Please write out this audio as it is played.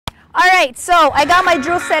All right, so I got my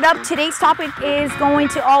drill set up. Today's topic is going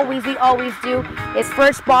to always do is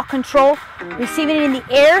first ball control, receiving it in the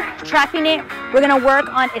air, trapping it. We're gonna work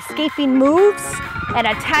on escaping moves and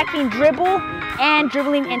attacking dribble and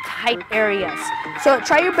dribbling in tight areas. So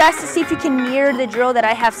try your best to see if you can mirror the drill that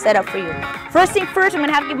I have set up for you. First thing first, I'm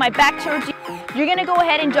gonna have to give my back towards you. You're gonna go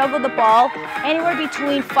ahead and juggle the ball anywhere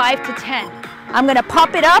between 5 to 10. I'm gonna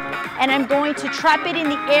pop it up and I'm going to trap it in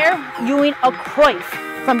the air doing a Cruyff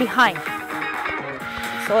from behind.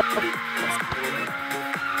 So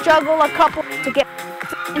juggle a couple to get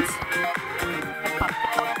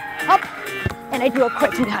up, and I do a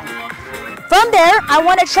Cruyff from behind. From there, I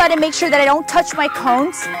want to try to make sure that I don't touch my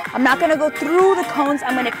cones. I'm not going to go through the cones.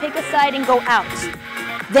 I'm going to pick a side and go out.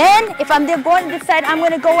 Then, if I'm going to this side, I'm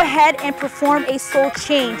going to go ahead and perform a soul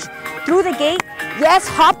change through the gate. Yes,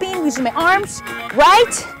 hopping, using my arms,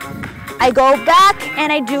 right. I go back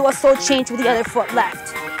and I do a soul change with the other foot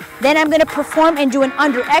left. Then I'm going to perform and do an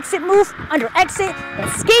under exit move, under exit,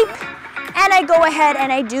 escape, and I go ahead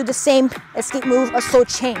and I do the same escape move, a soul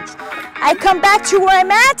change. I come back to where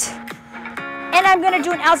I'm at, and I'm going to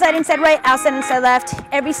do an outside, inside right, outside, inside left,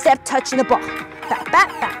 every step touching the ball. Back, back,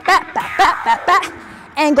 back, back, back, back, back, back,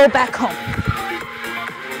 and go back home.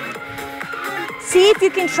 See if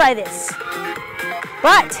you can try this.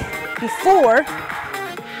 But before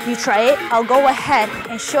you try it, I'll go ahead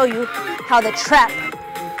and show you how the trap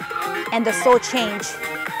and the soul change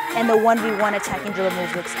and the 1v1 attacking dribble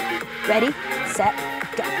move looks like. Ready, set,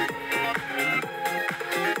 go.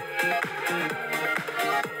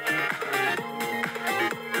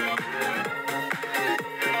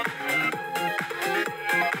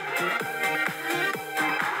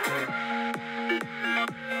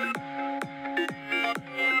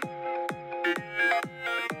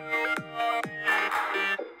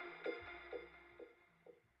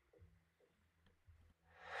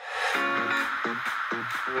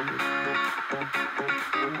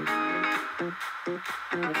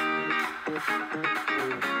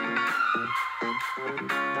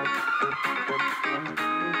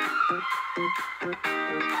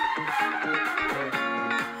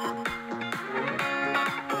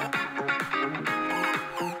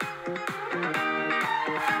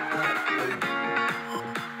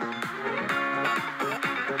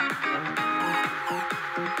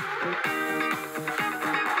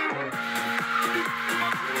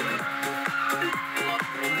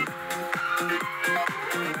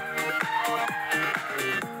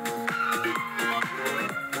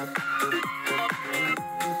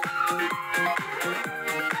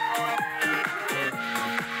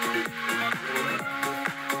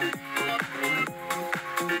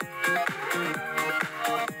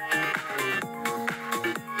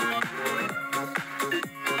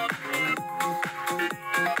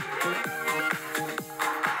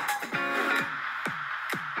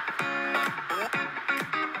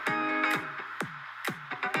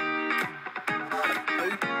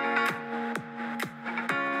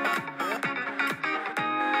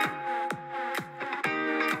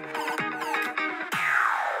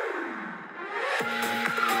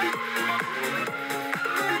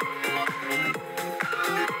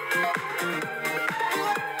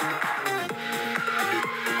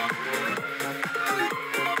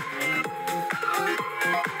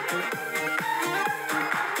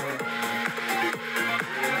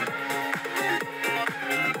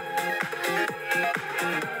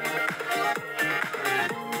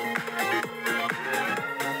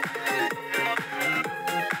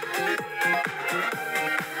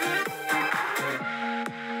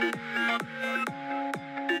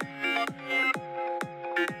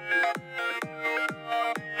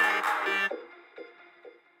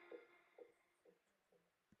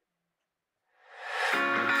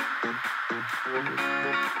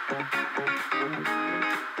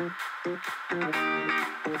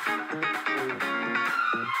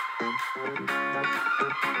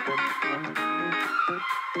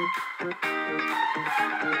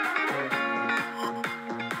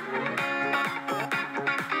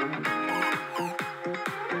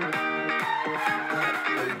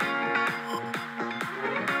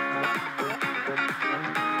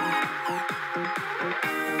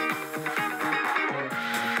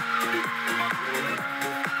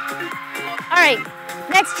 All right,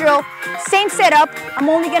 next drill, same setup. I'm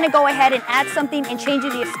only gonna go ahead and add something and change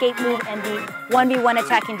the escape move and the 1v1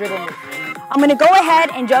 attacking dribble move. I'm gonna go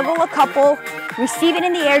ahead and juggle a couple, receive it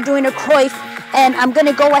in the air doing a Cruyff, and I'm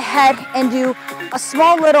gonna go ahead and do a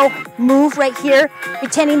small little move right here,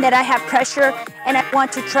 pretending that I have pressure and I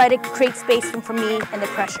want to try to create space for me and the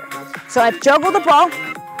pressure. So I've juggled the ball,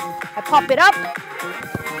 I pop it up,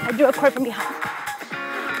 I do a Cruyff from behind.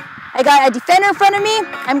 I got a defender in front of me.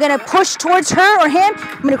 I'm gonna push towards her or him.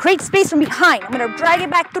 I'm gonna create space from behind. I'm gonna drag it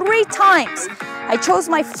back 3 times. I chose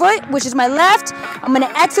my foot, which is my left. I'm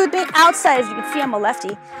gonna exit with my outside. As you can see, I'm a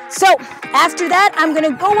lefty. So after that, I'm gonna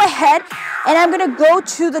go ahead and I'm gonna go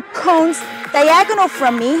to the cones diagonal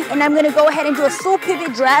from me, and I'm gonna go ahead and do a slow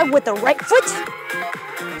pivot drag with the right foot.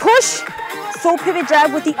 Push, slow pivot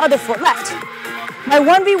drag with the other foot, left. My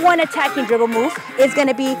 1v1 attacking dribble move is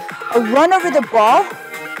gonna be a run over the ball,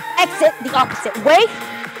 exit the opposite way,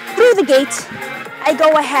 through the gate. I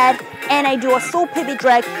go ahead and I do a slow pivot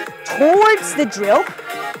drag towards the drill,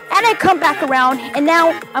 and I come back around, and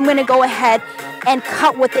now I'm gonna go ahead and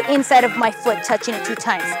cut with the inside of my foot, touching it 2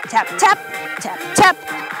 times. Tap, tap, tap, tap,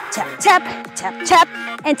 tap, tap, tap, tap,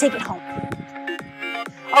 and take it home.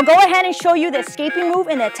 I'll go ahead and show you the escaping move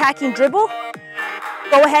and the attacking dribble.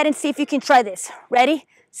 Go ahead and see if you can try this. Ready,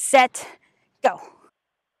 set, go.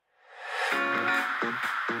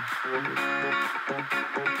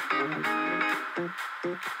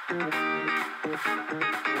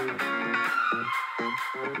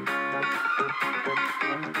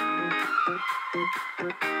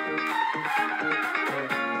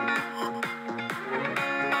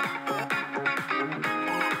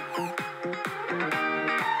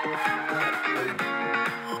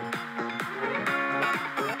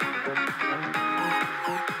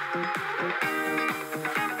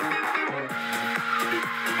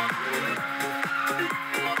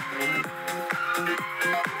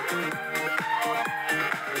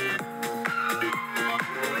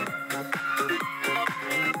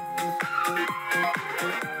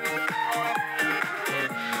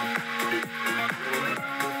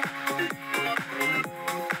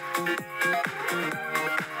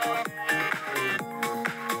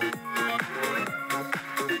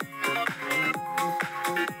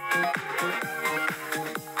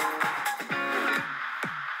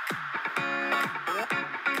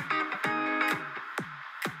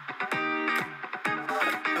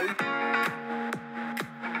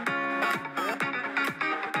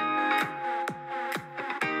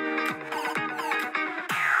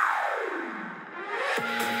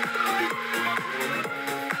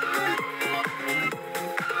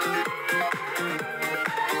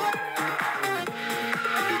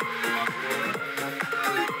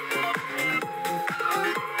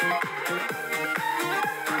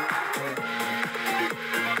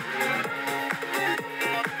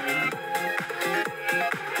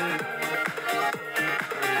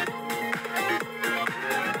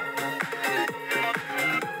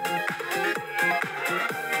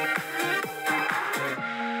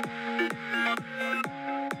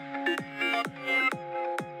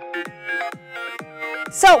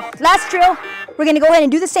 So last drill, we're gonna go ahead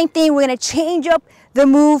and do the same thing. We're gonna change up the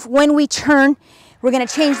move when we turn. We're gonna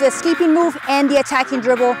change the escaping move and the attacking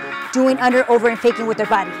dribble, doing under, over, and faking with their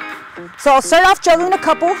body. So I'll start off juggling a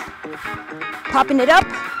couple, popping it up,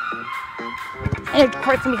 and a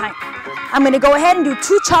part from behind. I'm gonna go ahead and do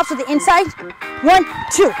 2 chops with the inside. 1,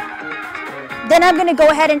 2. Then I'm gonna go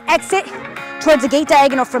ahead and exit towards the gate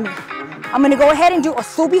diagonal from me. I'm gonna go ahead and do a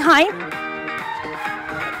slow behind,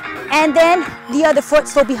 and then the other foot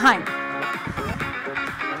slow behind.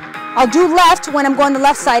 I'll do left when I'm going the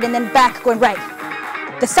left side, and then back going right.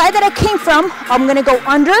 The side that I came from, I'm gonna go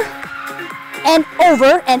under and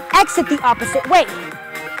over and exit the opposite way.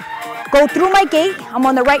 Go through my gate, I'm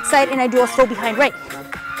on the right side, and I do a slow behind right.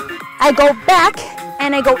 I go back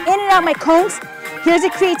and I go in and out my cones. Here's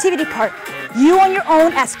the creativity part. You on your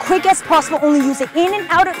own, as quick as possible, only use it in and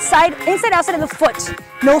out, outside, inside, outside of the foot.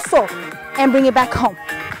 No slow, and bring it back home.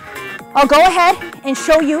 I'll go ahead and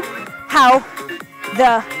show you how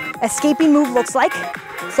the escaping move looks like,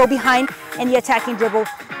 so behind, and the attacking dribble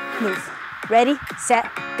move. Ready,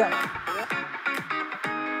 set, go.